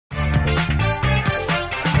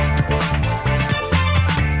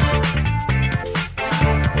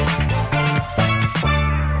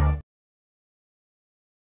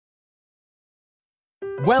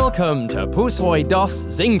Welcome to Pusoi dos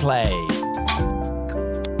ZingPlay.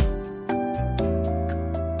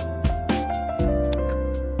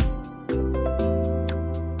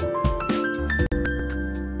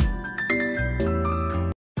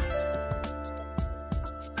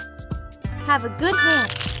 Have a good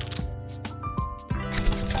hand.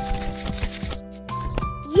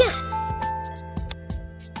 Yes!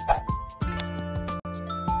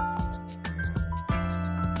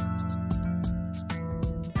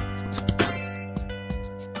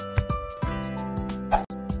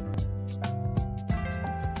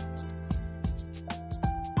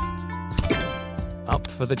 Up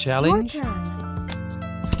for the challenge? Your turn.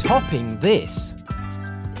 Topping this.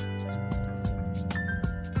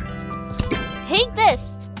 Take this.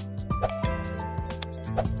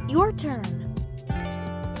 Your turn.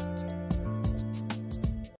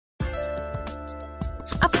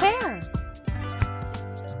 A pear.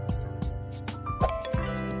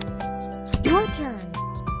 Your turn.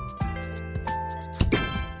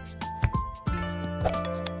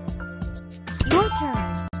 Your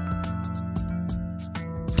turn.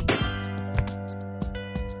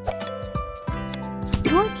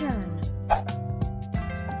 Your turn.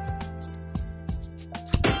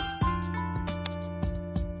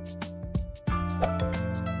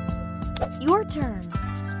 Your turn.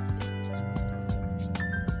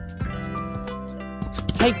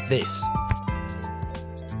 Take this.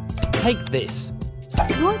 Take this.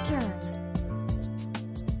 Your turn.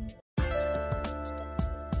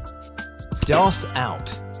 Doss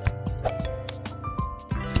out.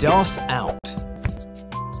 Doss out.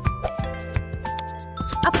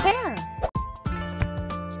 A pear.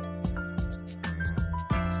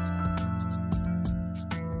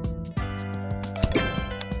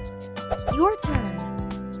 Your turn.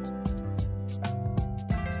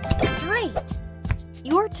 Straight.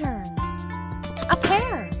 Your turn. A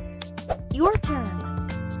pear. Your turn.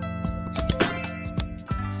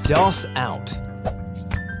 Doss out.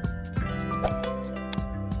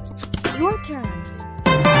 Your turn.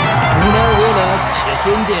 Winner, winner,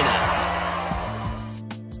 chicken dinner.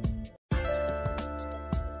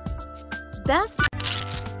 Best.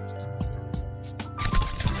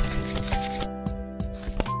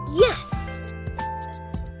 Yes.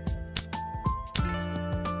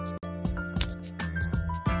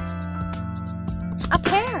 A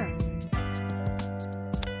pear.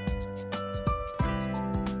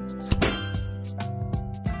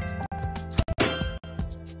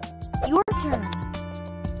 Your turn.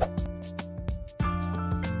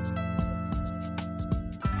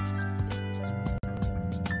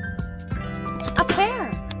 A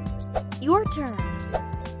pear. Your turn.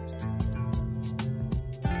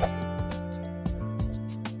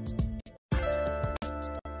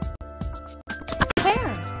 Pear.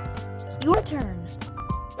 Your turn.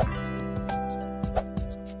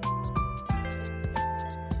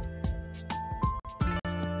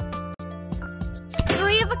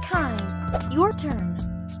 Three of a kind. Your turn.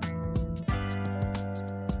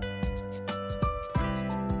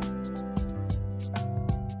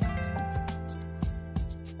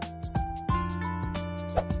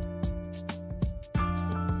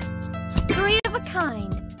 Three of a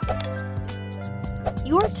kind.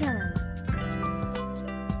 Your turn.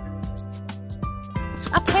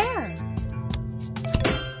 A pear.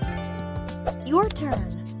 Your turn.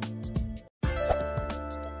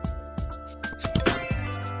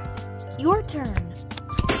 Your turn.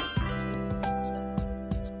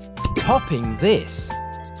 Topping this.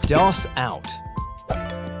 Doss out.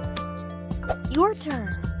 Your turn.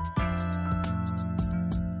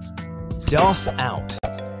 Doss out.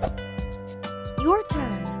 Your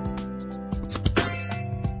turn.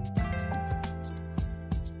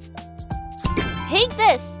 Take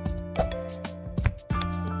this.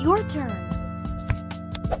 Your turn.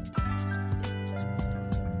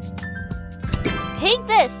 Take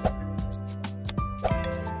this.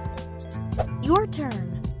 Your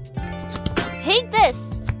turn. Take this.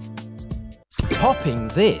 Topping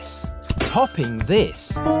this. Topping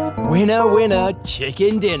this. Winner, winner,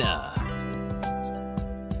 chicken dinner.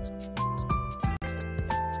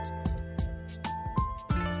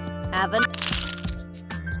 Have a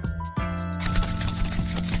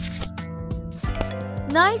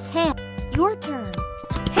nice hand. Your turn.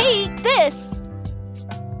 Take this.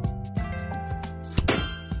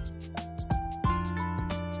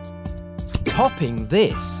 Topping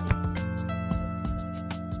this.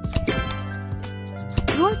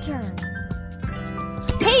 Your turn.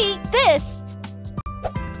 Take this.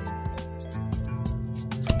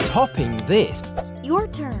 Topping this. Your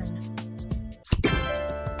turn.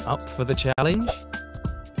 Up for the challenge?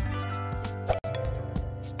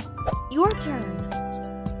 turn.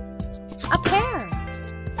 A pear.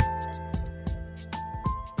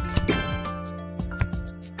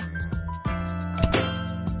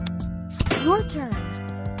 Your turn.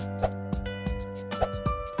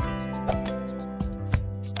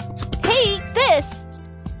 Hey, this!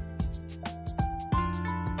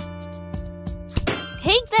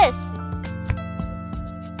 Take this!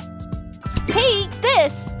 Hey,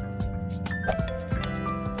 this!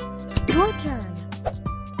 Your turn.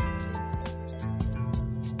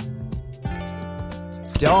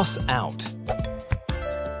 Doss out.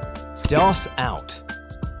 Doss out.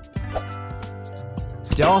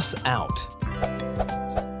 Doss out.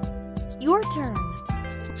 Your turn.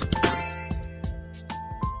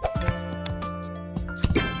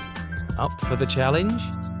 Up for the challenge?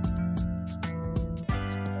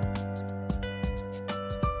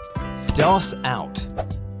 Doss out.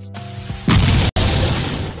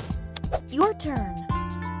 Your turn.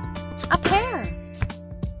 A pear.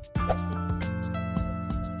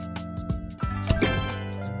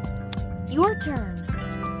 Your turn.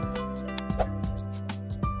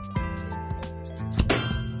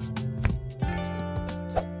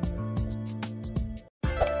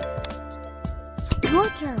 Your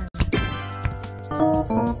turn.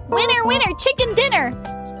 Winner, winner, chicken dinner.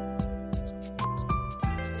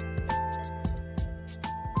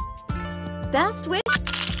 Best wish.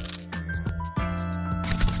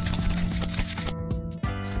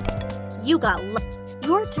 You got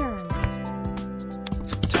your turn.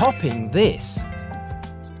 Topping this.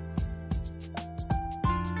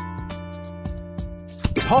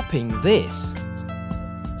 Topping this.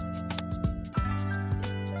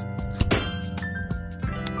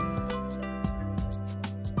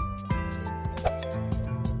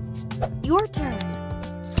 Your turn.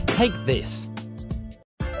 Take this.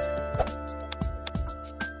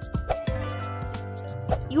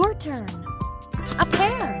 Your turn. A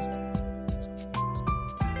pear.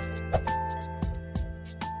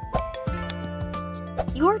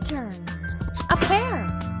 Your turn. A pear.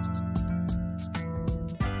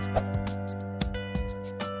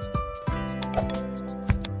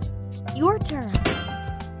 Your turn.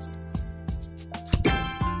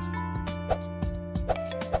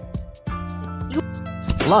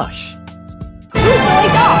 Flush.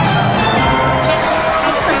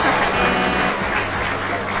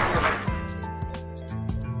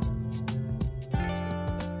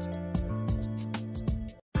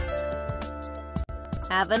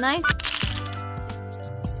 Have a nice.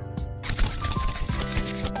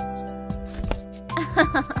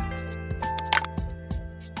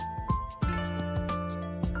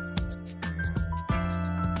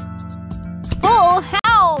 Full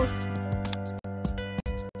house.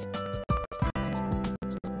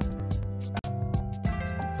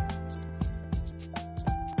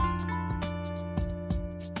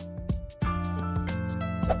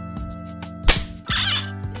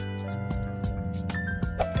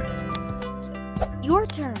 Your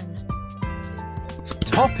turn.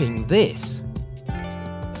 Topping this.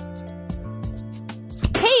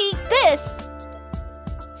 Hey, this!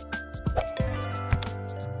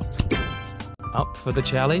 Up for the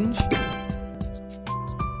challenge?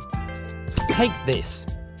 Take this.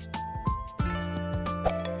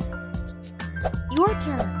 Your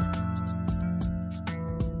turn.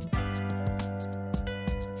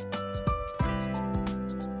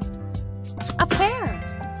 A pear.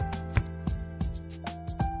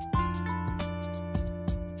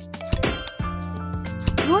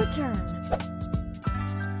 Your turn.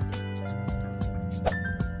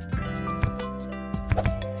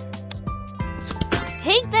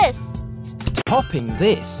 Take this. Topping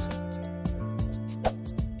this.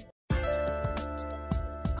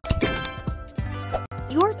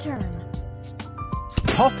 Your turn.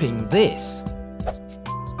 Topping this.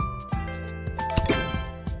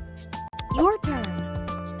 Your turn.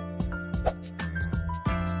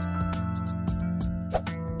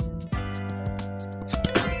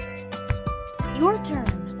 Your turn.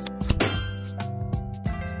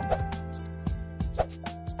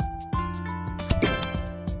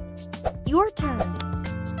 Your turn.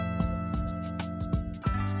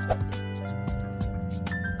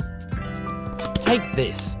 Take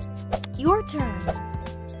this. Your turn.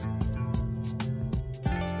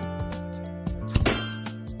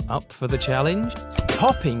 Up for the challenge?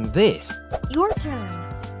 Topping this. Your turn.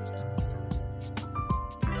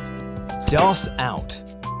 Doss out.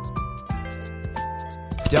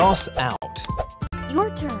 Doss out. Your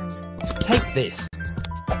turn. Take this.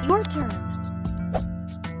 Your turn.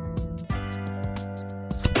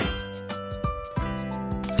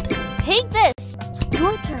 Take this.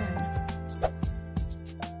 Your turn.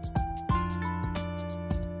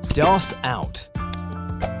 Das out.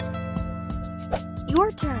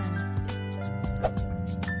 Your turn.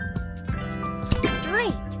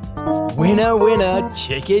 Straight. Winner, winner,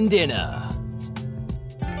 chicken dinner.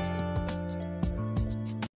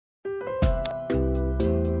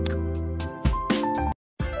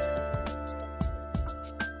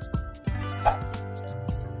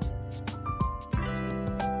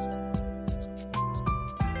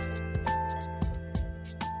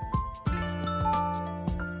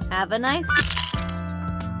 Have a nice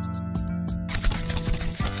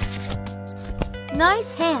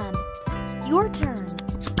hand. Your turn.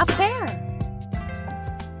 A pair.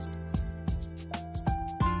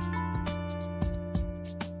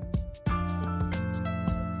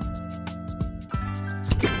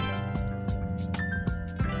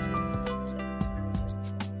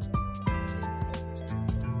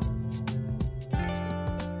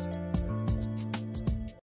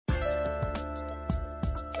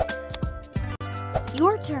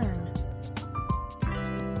 Your turn.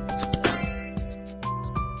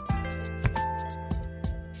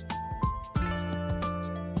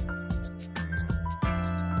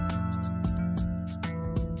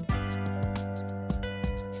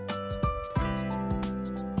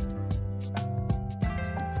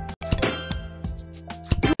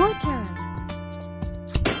 Your turn.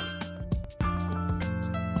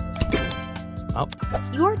 Up.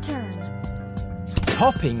 Your turn.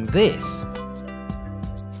 Topping this.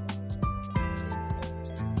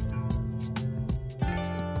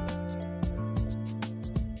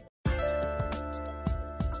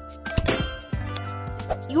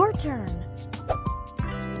 Your turn.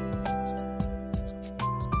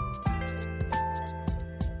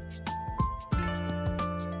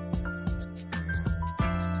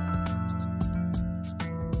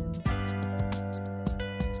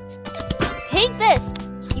 Take this!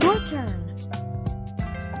 Your turn.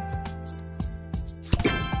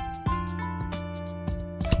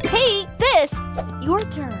 Take this! Your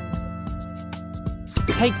turn.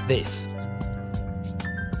 Take this.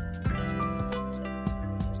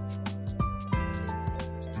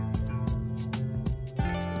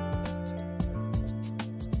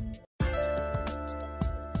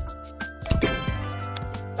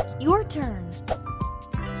 Your turn.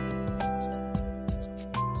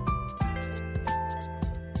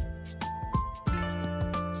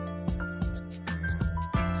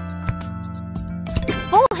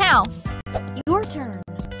 Full house! Your turn.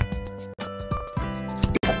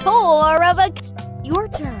 Four of a... Your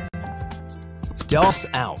turn. Das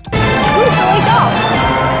out. Who's going off?